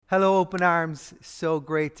Hello, Open Arms. So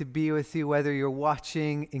great to be with you, whether you're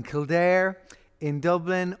watching in Kildare, in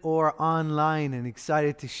Dublin, or online, and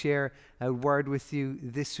excited to share a word with you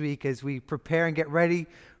this week as we prepare and get ready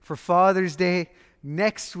for Father's Day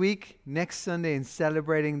next week, next Sunday, and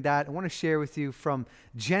celebrating that. I want to share with you from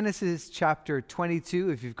Genesis chapter 22,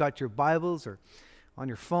 if you've got your Bibles or on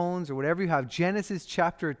your phones or whatever you have, Genesis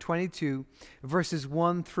chapter 22, verses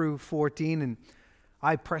 1 through 14, and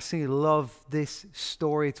I personally love this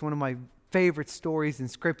story. It's one of my favorite stories in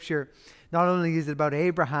Scripture. Not only is it about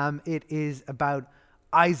Abraham, it is about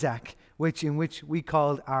Isaac, in which we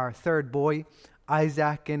called our third boy,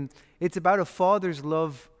 Isaac. And it's about a father's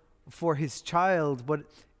love for his child, but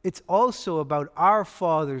it's also about our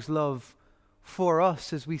Father's love for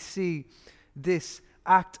us as we see this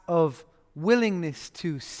act of willingness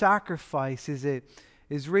to sacrifice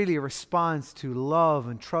is really a response to love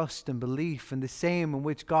and trust and belief, and the same in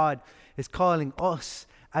which God is calling us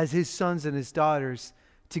as his sons and his daughters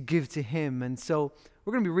to give to him. And so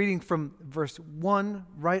we're going to be reading from verse 1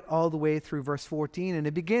 right all the way through verse 14, and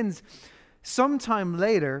it begins, sometime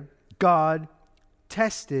later, God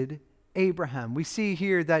tested Abraham. We see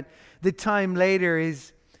here that the time later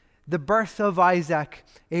is the birth of Isaac,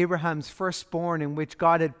 Abraham's firstborn, in which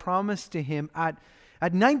God had promised to him at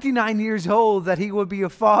 99 years old that he would be a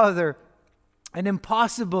father. An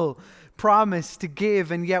impossible promise to give,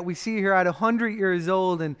 and yet we see here at 100 years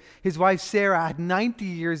old, and his wife Sarah at 90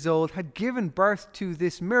 years old had given birth to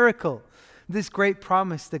this miracle, this great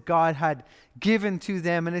promise that God had given to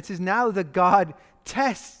them. And it is now that God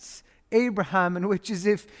tests Abraham, in which as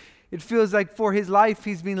if it feels like for his life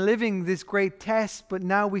he's been living this great test, but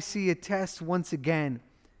now we see a test once again.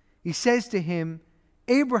 He says to him,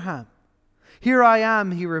 "Abraham." "Here I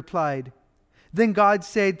am," he replied. Then God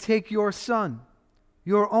said, "Take your son,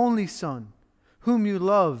 your only son, whom you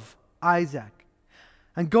love, Isaac,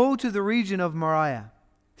 and go to the region of Moriah.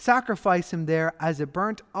 Sacrifice him there as a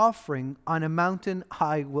burnt offering on a mountain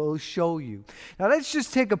I will show you." Now let's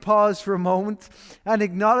just take a pause for a moment and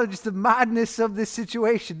acknowledge the madness of this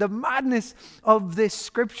situation, the madness of this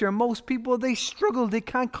scripture. Most people, they struggle, they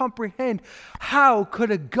can't comprehend. How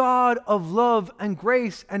could a God of love and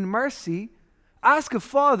grace and mercy ask a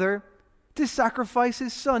father to sacrifice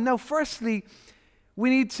his son? Now, firstly, we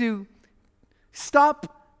need to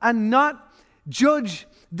stop and not judge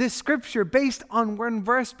this scripture based on one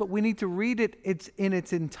verse, but we need to read it in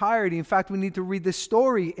its entirety. In fact, we need to read the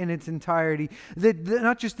story in its entirety,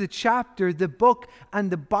 not just the chapter, the book, and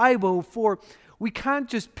the Bible. For we can't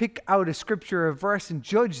just pick out a scripture or a verse and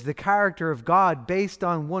judge the character of God based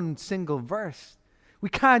on one single verse. We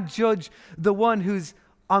can't judge the one who's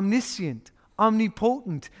omniscient,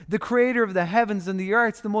 omnipotent, the creator of the heavens and the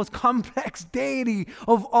earth, the most complex deity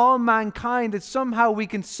of all mankind, that somehow we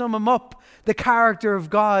can sum him up, the character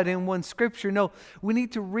of God, in one scripture. No, we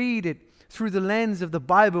need to read it through the lens of the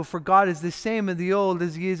Bible, for God is the same in the Old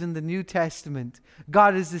as he is in the New Testament.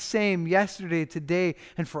 God is the same yesterday, today,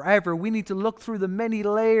 and forever. We need to look through the many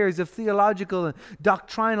layers of theological and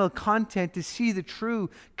doctrinal content to see the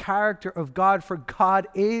true character of God, for God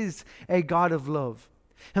is a God of love.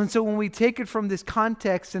 And so when we take it from this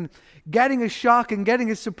context and getting a shock and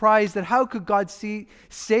getting a surprise that how could God say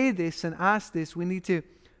this and ask this, we need to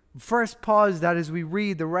first pause that as we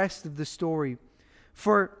read the rest of the story.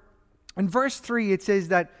 For in verse 3 it says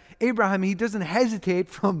that Abraham, he doesn't hesitate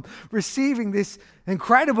from receiving this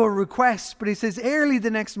incredible request, but he says, "Early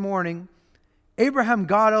the next morning, Abraham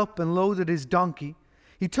got up and loaded his donkey.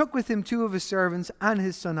 He took with him 2 of his servants and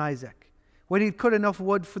his son Isaac. When he had cut enough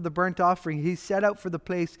wood for the burnt offering, he set out for the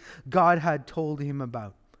place God had told him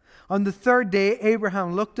about. On the 3rd day,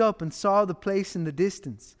 Abraham looked up and saw the place in the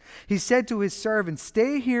distance. He said to his servant,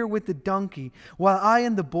 'Stay here with the donkey while I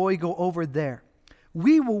and the boy go over there.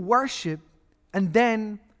 We will worship and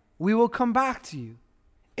then we will come back to you.'"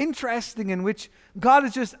 Interesting, in which God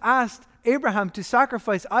has just asked Abraham to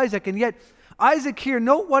sacrifice Isaac, and yet Isaac here,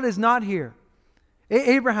 note what is not here.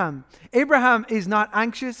 Abraham is not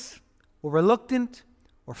anxious or reluctant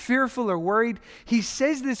or fearful or worried. He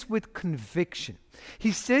says this with conviction.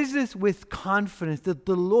 He says this with confidence that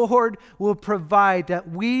the Lord will provide,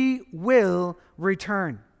 that we will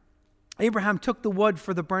return. Abraham took the wood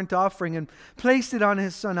for the burnt offering and placed it on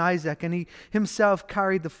his son Isaac, and he himself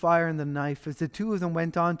carried the fire and the knife. As the 2 of them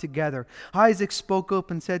went on together, Isaac spoke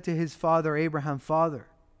up and said to his father Abraham, "Father."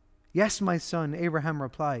 "Yes, my son," Abraham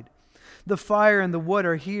replied. "The fire and the wood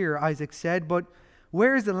are here," Isaac said, "but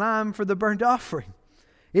where is the lamb for the burnt offering?"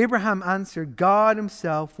 Abraham answered, "God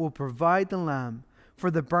himself will provide the lamb for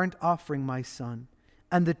the burnt offering, my son."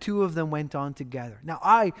 And the 2 of them went on together. Now,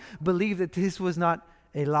 I believe that this was not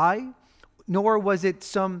a lie, nor was it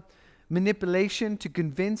some manipulation to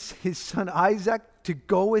convince his son Isaac to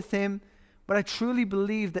go with him. But I truly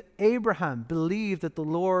believe that Abraham believed that the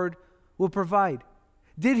Lord will provide.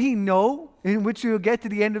 Did he know, in which we'll get to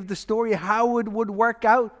the end of the story, how it would work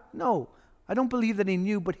out? No, I don't believe that he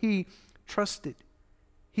knew, but he trusted.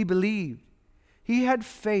 He believed. He had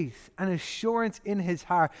faith and assurance in his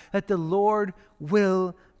heart that the Lord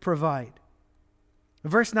will provide.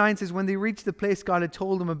 Verse 9 says, when they reached the place God had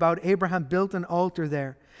told them about, Abraham built an altar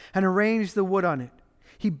there and arranged the wood on it.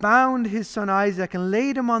 He bound his son Isaac and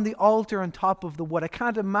laid him on the altar on top of the wood. I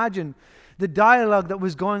can't imagine the dialogue that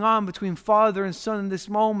was going on between father and son in this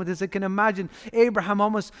moment, as I can imagine Abraham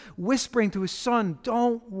almost whispering to his son,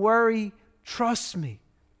 don't worry, trust me.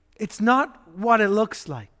 It's not what it looks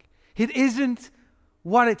like. It isn't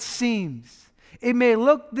what it seems. It may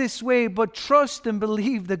look this way, but trust and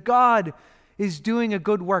believe that God is doing a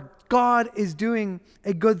good work. God is doing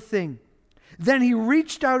a good thing. Then he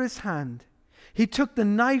reached out his hand. He took the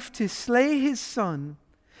knife to slay his son,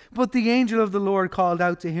 but the angel of the Lord called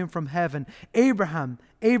out to him from heaven, Abraham,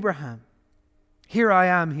 Abraham. Here I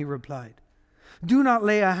am, he replied. Do not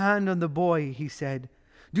lay a hand on the boy, he said.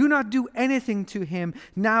 Do not do anything to him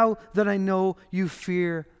now that I know you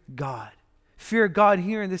fear God. Fear God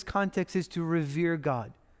here in this context is to revere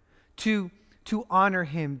God, to honor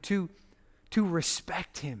him, to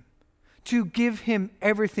respect him, to give him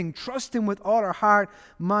everything. Trust him with all our heart,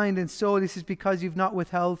 mind, and soul. This is because you've not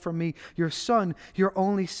withheld from me your son, your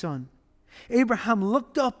only son. Abraham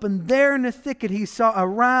looked up, and there in the thicket he saw a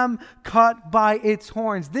ram caught by its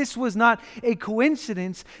horns. This was not a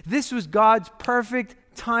coincidence. This was God's perfect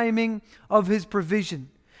timing of his provision.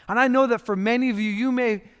 And I know that for many of you, you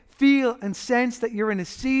may feel and sense that you're in a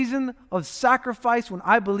season of sacrifice when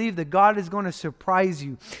I believe that God is going to surprise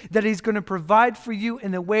you, that he's going to provide for you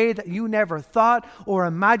in a way that you never thought or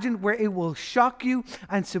imagined, where it will shock you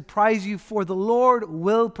and surprise you. For the Lord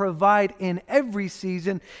will provide in every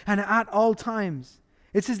season and at all times.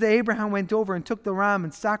 It says that Abraham went over and took the ram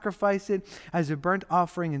and sacrificed it as a burnt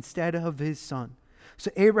offering instead of his son.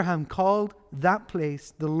 So Abraham called that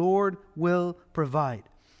place, the Lord will provide.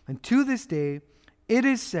 And to this day, it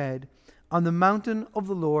is said, on the mountain of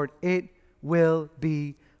the Lord, it will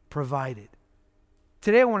be provided.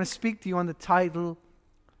 Today I want to speak to you on the title,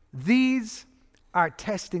 These Are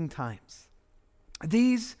Testing Times.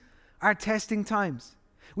 These are testing times.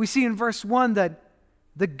 We see in verse 1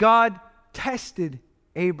 that God tested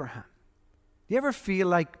Abraham. Do you ever feel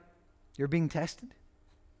like you're being tested?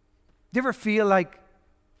 Do you ever feel like,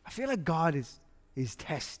 I feel like God is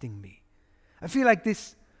testing me? I feel like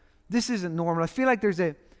this isn't normal. I feel like there's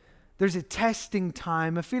a testing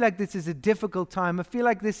time. I feel like this is a difficult time. I feel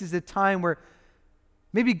like this is a time where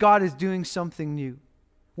maybe God is doing something new.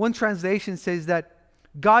 One translation says that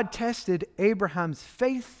God tested Abraham's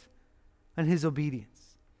faith and his obedience.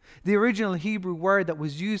 The original Hebrew word that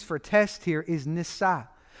was used for test here is nisa,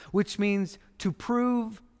 which means to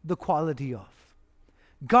prove the quality of.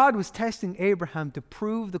 God was testing Abraham to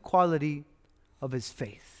prove the quality of his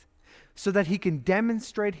faith, so that he can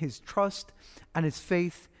demonstrate his trust and his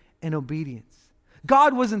faith and obedience.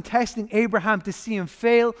 God wasn't testing Abraham to see him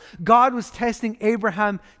fail. God was testing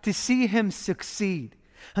Abraham to see him succeed.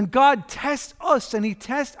 And God tests us, and he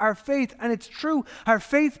tests our faith. And it's true, our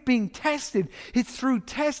faith being tested, it's through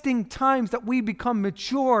testing times that we become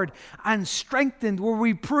matured and strengthened, where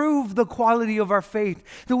we prove the quality of our faith,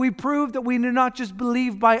 that we prove that we do not just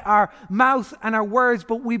believe by our mouth and our words,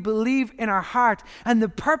 but we believe in our heart. And the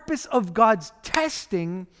purpose of God's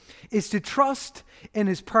testing is to trust in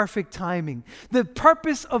his perfect timing. The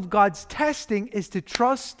purpose of God's testing is to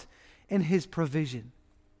trust in his provision.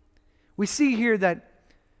 We see here that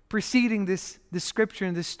preceding this scripture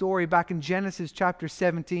and this story back in Genesis chapter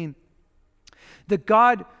 17, that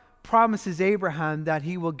God promises Abraham that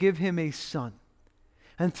he will give him a son.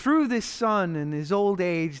 And through this son in his old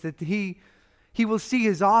age, that he will see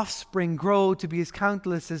his offspring grow to be as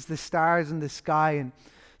countless as the stars in the sky. And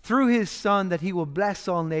through his son that he will bless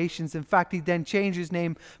all nations. In fact, he then changed his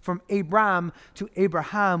name from Abram to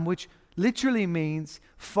Abraham, which literally means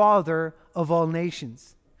father of all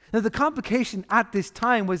nations. Now, the complication at this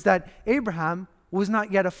time was that Abraham was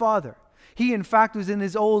not yet a father. He, in fact, was in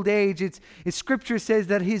his old age. Scripture says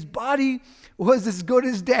that his body was as good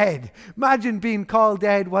as dead. Imagine being called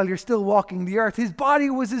dead while you're still walking the earth. His body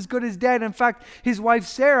was as good as dead. In fact, his wife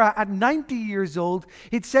Sarah, at 90 years old,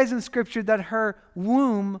 it says in Scripture that her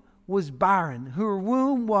womb was barren. Her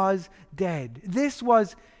womb was dead. This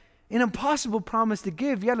was an impossible promise to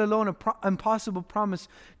give, yet alone an impossible promise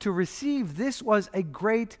to receive. This was a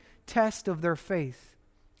great test of their faith.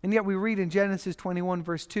 And yet we read in Genesis 21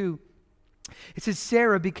 verse 2 It says,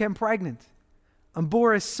 Sarah became pregnant and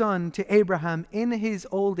bore a son to Abraham in his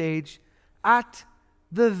old age at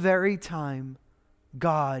the very time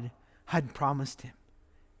God had promised him.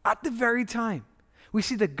 At the very time. We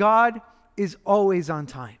see that God is always on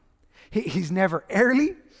time. He's never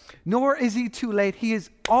early, nor is he too late. He is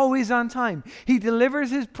always on time. He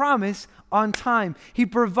delivers his promise on time. He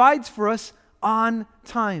provides for us on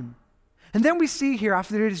time. And then we see here,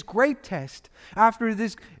 after this great test, after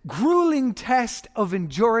this grueling test of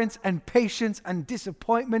endurance and patience and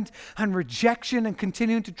disappointment and rejection and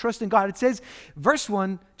continuing to trust in God, it says, verse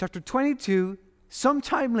 1, chapter 22,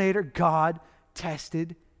 sometime later, God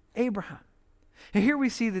tested Abraham. And here we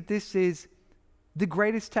see that this is the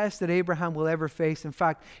greatest test that Abraham will ever face. In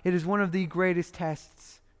fact, it is one of the greatest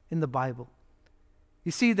tests in the Bible.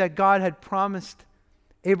 You see that God had promised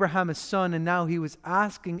Abraham a son, and now he was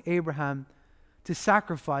asking Abraham to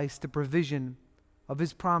sacrifice the provision of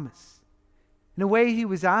his promise. In a way, he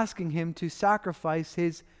was asking him to sacrifice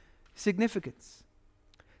his significance,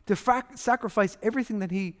 to sacrifice everything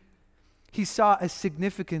that he saw as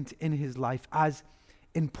significant in his life, as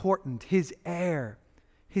important, his heir,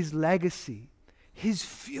 his legacy, his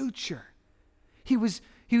future. He was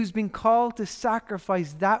being called to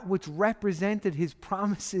sacrifice that which represented his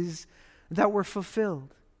promises that were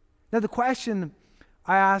fulfilled. Now, the question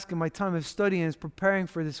I ask in my time of studying and preparing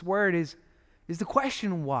for this word is the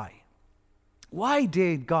question why? Why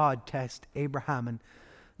did God test Abraham? And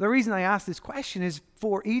the reason I ask this question is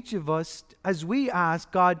for each of us, as we ask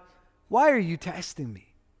God, why are you testing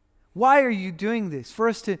me? Why are you doing this? For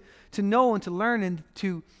us to know and to learn and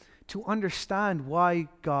to understand why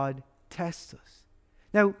God tests us.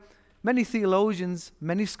 Now, many theologians,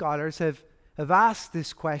 many scholars have asked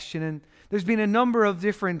this question, and there's been a number of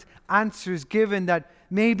different answers given, that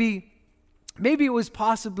maybe it was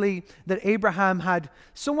possibly that Abraham had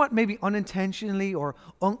somewhat maybe unintentionally or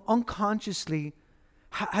unconsciously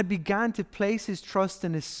had began to place his trust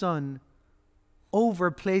in his son over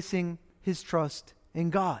placing his trust in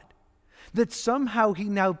God. That somehow he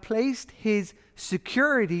now placed his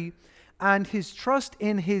security and his trust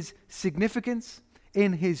in his significance,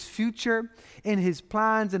 in his future, in his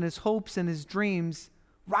plans and his hopes and his dreams,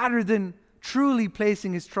 rather than truly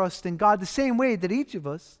placing his trust in God, the same way that each of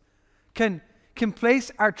us can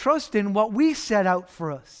place our trust in what we set out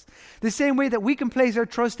for us. The same way that we can place our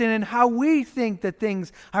trust in how we think that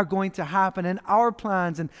things are going to happen, and our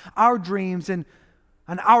plans and our dreams and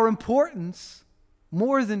our importance,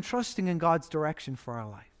 more than trusting in God's direction for our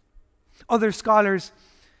life. Other scholars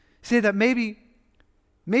say that maybe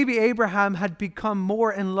Abraham had become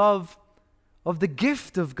more in love of the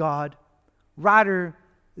gift of God rather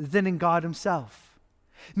than in God himself.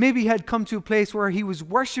 Maybe he had come to a place where he was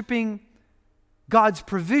worshiping God's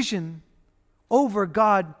provision over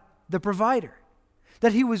God the provider.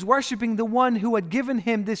 That he was worshiping the one who had given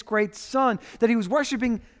him this great son. That he was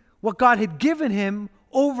worshiping what God had given him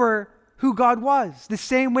over who God was. The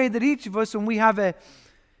same way that each of us, when we have a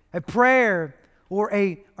prayer or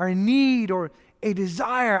a need or a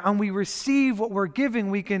desire and we receive what we're giving,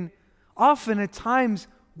 we can often at times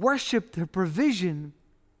worship the provision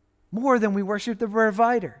more than we worship the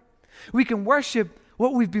provider. We can worship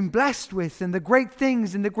what we've been blessed with and the great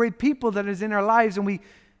things and the great people that is in our lives, and we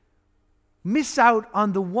miss out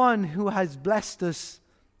on the one who has blessed us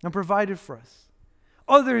and provided for us.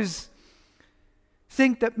 Others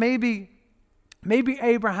think that maybe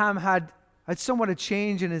Abraham had somewhat a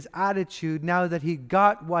change in his attitude now that he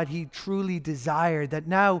got what he truly desired, that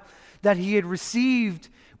now that he had received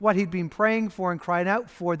what he'd been praying for and crying out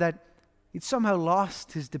for, that he'd somehow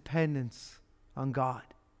lost his dependence on God.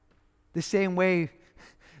 The same way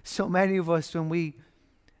so many of us, when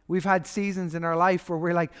we've had seasons in our life where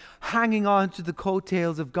we're like hanging on to the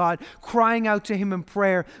coattails of God, crying out to Him in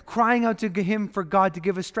prayer, crying out to Him for God to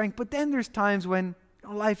give us strength. But then there's times when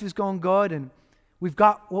life is going good and we've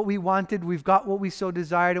got what we wanted, we've got what we so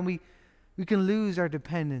desired, and we can lose our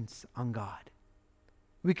dependence on God.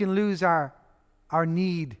 We can lose our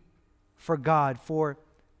need for God, for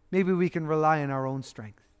maybe we can rely on our own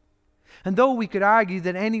strength. And though we could argue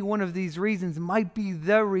that any one of these reasons might be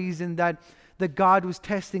the reason that God was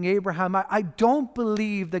testing Abraham, I don't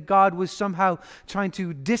believe that God was somehow trying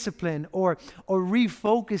to discipline or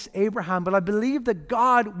refocus Abraham, but I believe that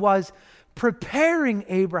God was preparing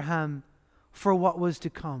Abraham for what was to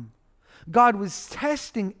come. God was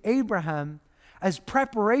testing Abraham as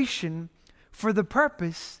preparation for the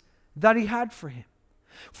purpose that He had for him,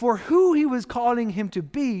 for who He was calling him to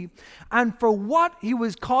be, and for what He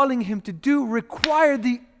was calling him to do required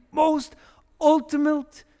the most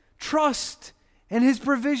ultimate trust in His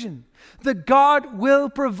provision. That God will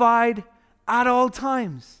provide at all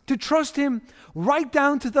times, to trust him right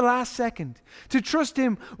down to the last second, to trust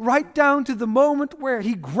him right down to the moment where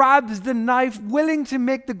he grabs the knife, willing to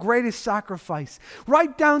make the greatest sacrifice,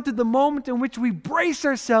 right down to the moment in which we brace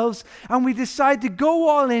ourselves and we decide to go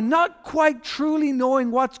all in, not quite truly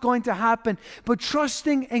knowing what's going to happen, but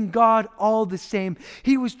trusting in God all the same.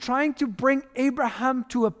 He was trying to bring Abraham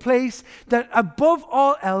to a place that above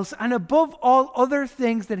all else and above all other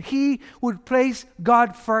things, that he would place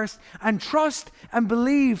God first and trust and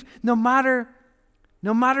believe no matter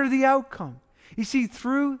the outcome. You see,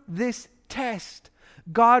 through this test,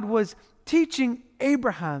 God was teaching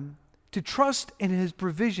Abraham to trust in his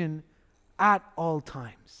provision at all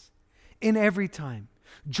times, in every time,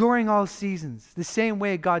 during all seasons, the same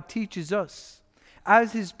way God teaches us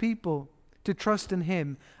as his people to trust in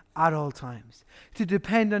him at all times, to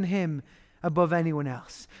depend on him above anyone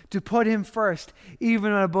else, to put him first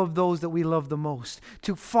even above those that we love the most,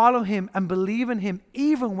 to follow him and believe in him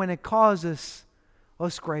even when it causes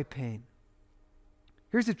us great pain.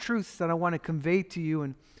 Here's the truth that I want to convey to you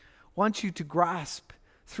and want you to grasp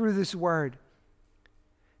through this word,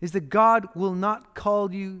 is that God will not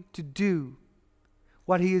call you to do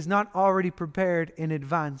what he has not already prepared in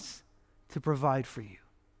advance to provide for you.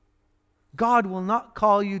 God will not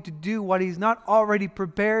call you to do what he's not already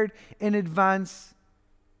prepared in advance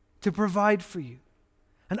to provide for you.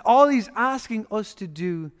 And all he's asking us to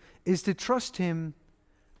do is to trust him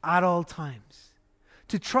at all times.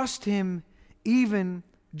 To trust him even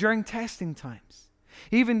during testing times.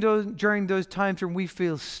 Even during those times when we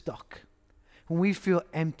feel stuck, when we feel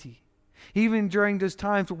empty. Even during those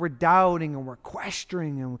times when we're doubting and we're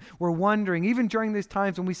questioning and we're wondering. Even during those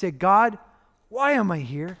times when we say, God, why am I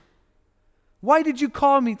here? Why did you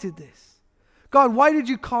call me to this? God, why did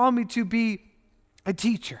you call me to be a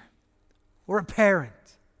teacher or a parent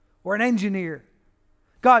or an engineer?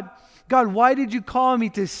 God, why did you call me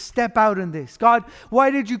to step out in this? God,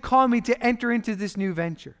 why did you call me to enter into this new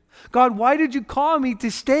venture? God, why did you call me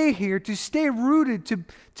to stay here, to stay rooted,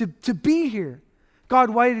 to be here?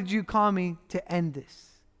 God, why did you call me to end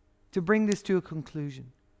this, to bring this to a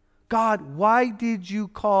conclusion? God, why did you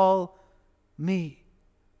call me?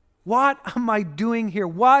 What am I doing here?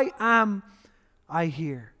 Why am I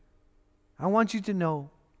here? I want you to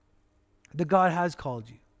know that God has called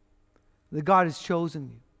you, that God has chosen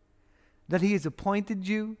you, that he has appointed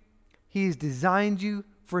you, he has designed you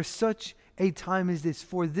for such a time as this,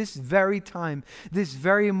 for this very time, this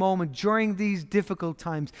very moment, during these difficult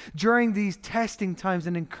times, during these testing times,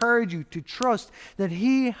 and encourage you to trust that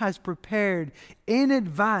he has prepared in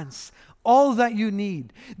advance all that you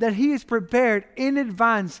need, that he has prepared in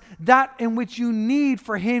advance that in which you need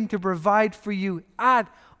for him to provide for you at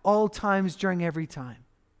all times during every time.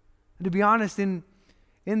 And to be honest, in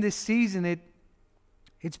this season,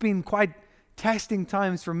 it's been quite testing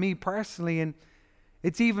times for me personally, and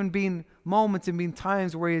it's even been moments and been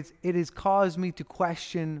times where it has caused me to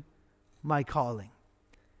question my calling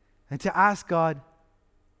and to ask God,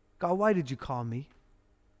 why did you call me?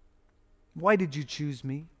 Why did you choose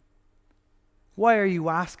me? Why are you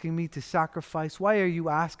asking me to sacrifice? Why are you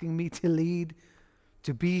asking me to lead,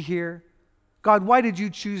 to be here? God, why did you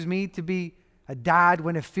choose me to be a dad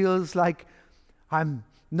when it feels like I'm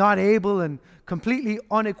not able and completely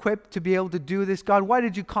unequipped to be able to do this? God, why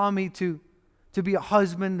did you call me to be a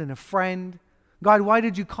husband and a friend? God, why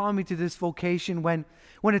did you call me to this vocation when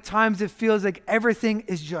at times it feels like everything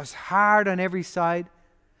is just hard on every side?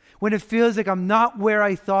 When it feels like I'm not where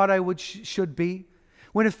I thought I should be?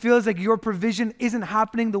 When it feels like your provision isn't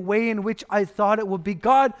happening the way in which I thought it would be?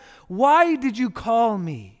 God, why did you call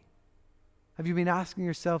me? Have you been asking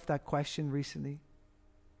yourself that question recently?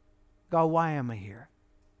 God, why am I here?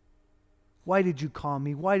 Why did you call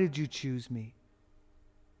me? Why did you choose me?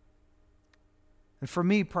 And for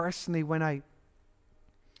me personally, when I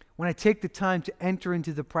take the time to enter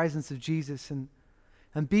into the presence of Jesus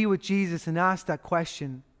and be with Jesus and ask that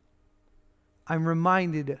question, I'm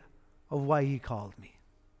reminded of why he called me.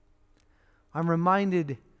 I'm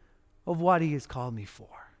reminded of what he has called me for.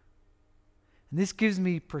 And this gives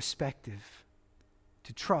me perspective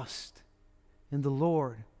to trust in the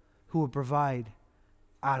Lord who will provide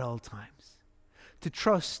at all times. To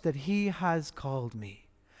trust that he has called me.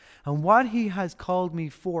 And what he has called me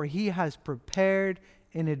for, he has prepared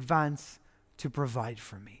in advance to provide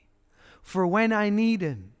for me. For when I need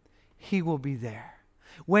him, he will be there.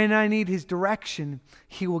 When I need his direction,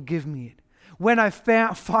 he will give me it. When I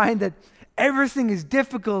find that everything is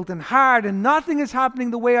difficult and hard and nothing is happening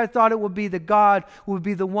the way I thought it would be, that God would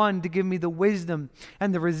be the one to give me the wisdom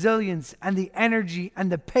and the resilience and the energy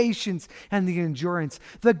and the patience and the endurance.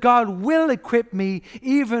 That God will equip me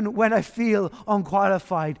even when I feel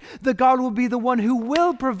unqualified. That God will be the one who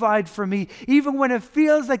will provide for me even when it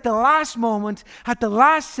feels like the last moment, at the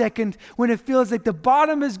last second, when it feels like the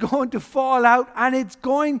bottom is going to fall out and it's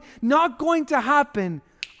not going to happen.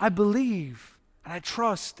 I believe and I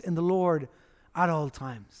trust in the Lord at all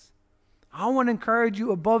times. I want to encourage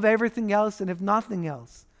you above everything else, and if nothing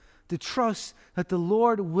else, to trust that the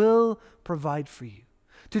Lord will provide for you.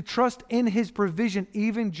 To trust in His provision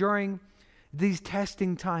even during these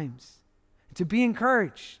testing times. To be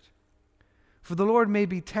encouraged. For the Lord may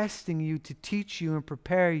be testing you to teach you and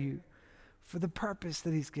prepare you for the purpose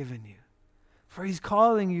that He's given you. For He's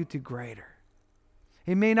calling you to greater.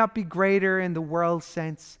 It may not be greater in the world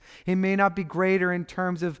sense. It may not be greater in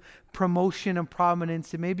terms of promotion and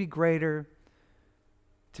prominence. It may be greater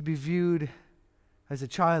to be viewed as a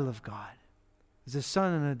child of God, as a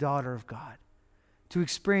son and a daughter of God, to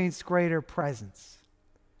experience greater presence,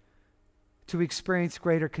 to experience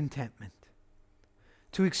greater contentment,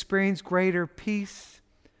 to experience greater peace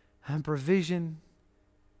and provision,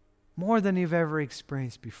 more than you've ever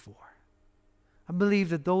experienced before. I believe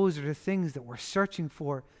that those are the things that we're searching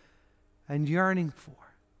for and yearning for.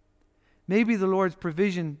 Maybe the Lord's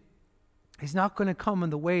provision is not going to come in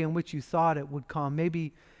the way in which you thought it would come.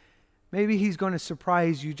 Maybe He's going to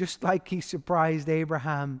surprise you just like He surprised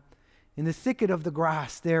Abraham. In the thicket of the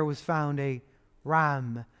grass there was found a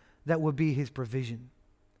ram that would be his provision.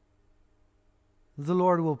 The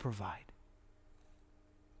Lord will provide.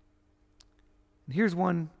 And here's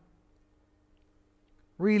one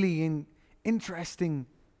really interesting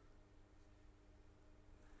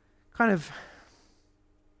kind of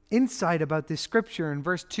insight about this scripture in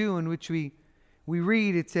verse 2, in which we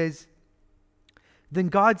read, it says, "Then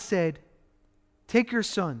God said, take your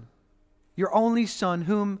son, your only son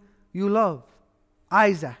whom you love,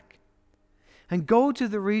 Isaac, and go to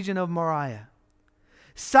the region of Moriah.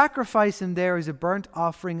 Sacrifice him there as a burnt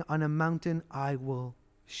offering on a mountain I will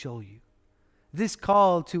show you." This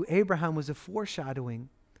call to Abraham was a foreshadowing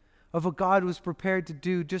of what God was prepared to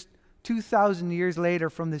do just 2,000 years later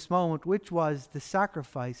from this moment, which was the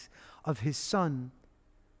sacrifice of His Son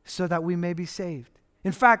so that we may be saved.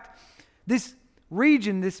 In fact, this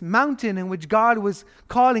region, this mountain in which God was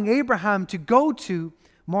calling Abraham to go to,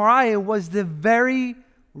 Moriah, was the very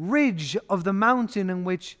ridge of the mountain in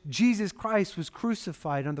which Jesus Christ was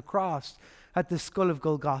crucified on the cross at the skull of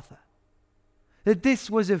Golgotha. That this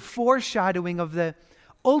was a foreshadowing of the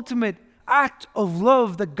ultimate act of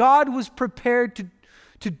love that God was prepared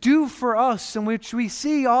to do for us, and which we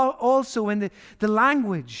see also in the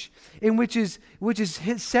language in which is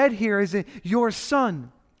said here is your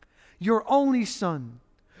son, your only son,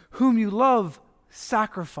 whom you love,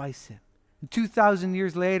 sacrifice him. And 2,000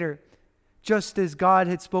 years later, just as God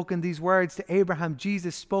had spoken these words to Abraham,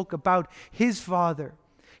 Jesus spoke about His Father.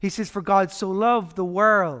 He says, "For God so loved the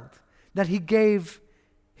world that He gave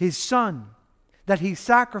His Son," that He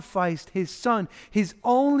sacrificed His Son, His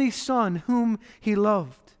only Son whom He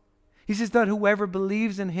loved. He says that whoever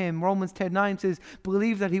believes in Him, Romans 10:9 says,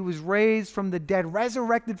 believe that He was raised from the dead,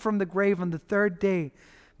 resurrected from the grave on the third day,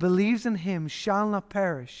 believes in Him, shall not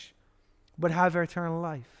perish, but have eternal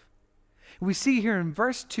life. We see here in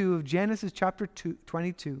verse 2 of Genesis chapter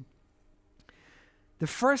 22, the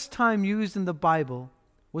first time used in the Bible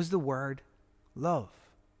was the word love.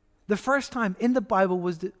 The first time in the Bible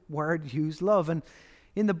was the word used, love. And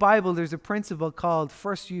in the Bible, there's a principle called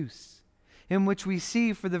first use, in which we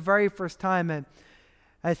see for the very first time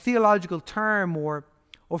a theological term or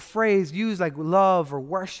phrase used like love or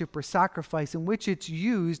worship or sacrifice, in which it's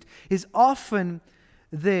used is often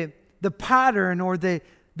the pattern or the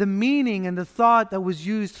meaning and the thought that was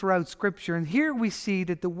used throughout Scripture. And here we see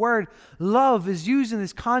that the word love is used in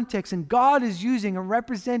this context, and God is using and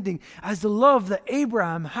representing as the love that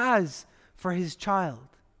Abraham has for his child.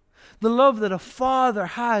 The love that a father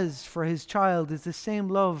has for his child is the same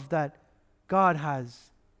love that God has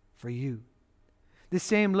for you. The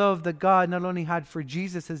same love that God not only had for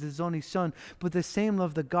Jesus as His only Son, but the same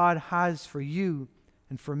love that God has for you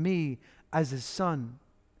and for me as His son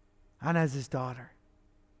and as His daughter.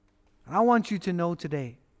 And I want you to know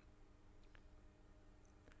today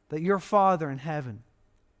that your Father in heaven,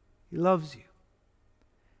 He loves you.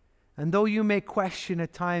 And though you may question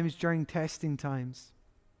at times during testing times,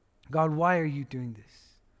 God, why are you doing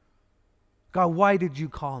this? God, why did you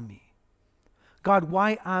call me? God,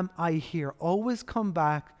 why am I here? Always come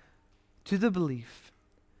back to the belief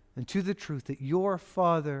and to the truth that your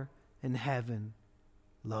Father in heaven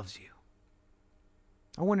loves you.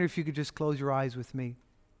 I wonder if you could just close your eyes with me.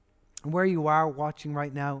 And where you are watching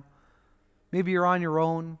right now, maybe you're on your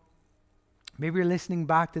own. Maybe you're listening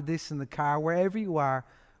back to this in the car. Wherever you are,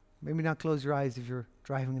 maybe not close your eyes if you're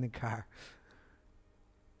driving in a car.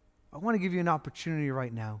 I want to give you an opportunity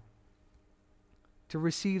right now to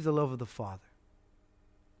receive the love of the Father.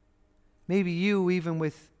 Maybe you, even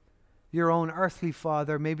with your own earthly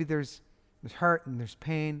father, maybe there's hurt and there's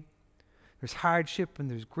pain, there's hardship and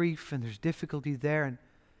there's grief and there's difficulty there, and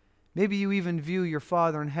maybe you even view your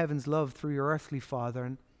Father in heaven's love through your earthly father.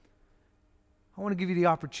 And I want to give you the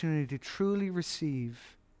opportunity to truly receive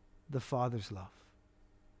the Father's love,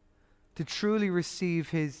 to truly receive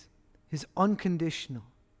His unconditional,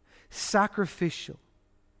 sacrificial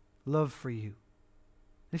love for you.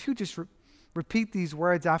 And if you just repeat these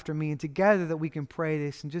words after me, and together that we can pray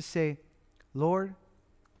this and just say, Lord,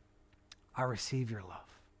 I receive your love.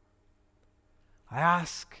 I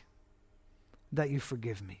ask that you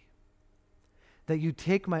forgive me, that you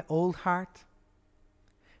take my old heart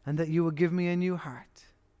and that you will give me a new heart.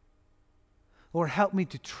 Lord, help me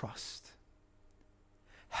to trust.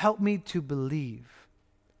 Help me to believe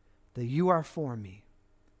that you are for me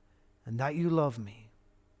and that you love me.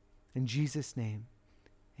 In Jesus' name,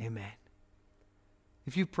 amen.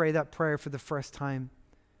 If you pray that prayer for the first time,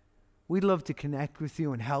 we'd love to connect with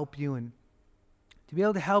you and help you, and to be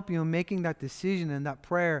able to help you in making that decision and that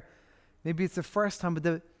prayer. Maybe it's the first time,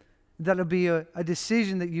 but that'll be a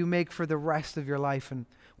decision that you make for the rest of your life. And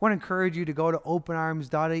I want to encourage you to go to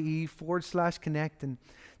openarms.ie/connect, and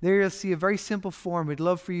there you'll see a very simple form. We'd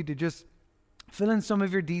love for you to just fill in some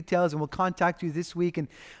of your details, and we'll contact you this week and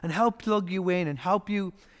help plug you in and help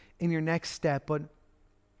you in your next step. But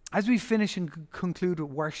as we finish and conclude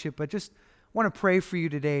with worship, I just want to pray for you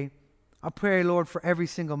today. I pray, Lord, for every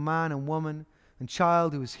single man and woman and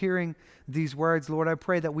child who is hearing these words. Lord, I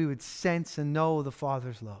pray that we would sense and know the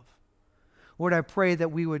Father's love. Lord, I pray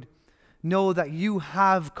that we would know that you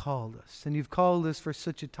have called us, and you've called us for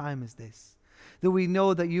such a time as this. That we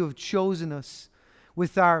know that you have chosen us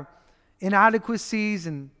with our inadequacies,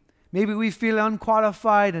 and maybe we feel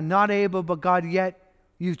unqualified and not able, but God, yet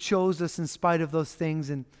you chose us in spite of those things.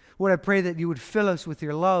 And Lord, I pray that you would fill us with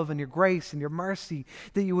your love and your grace and your mercy,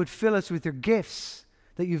 that you would fill us with your gifts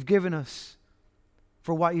that you've given us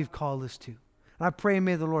for what you've called us to. And I pray,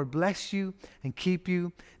 may the Lord bless you and keep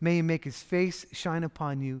you. May He make His face shine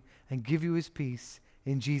upon you and give you His peace.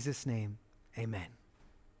 In Jesus' name, amen.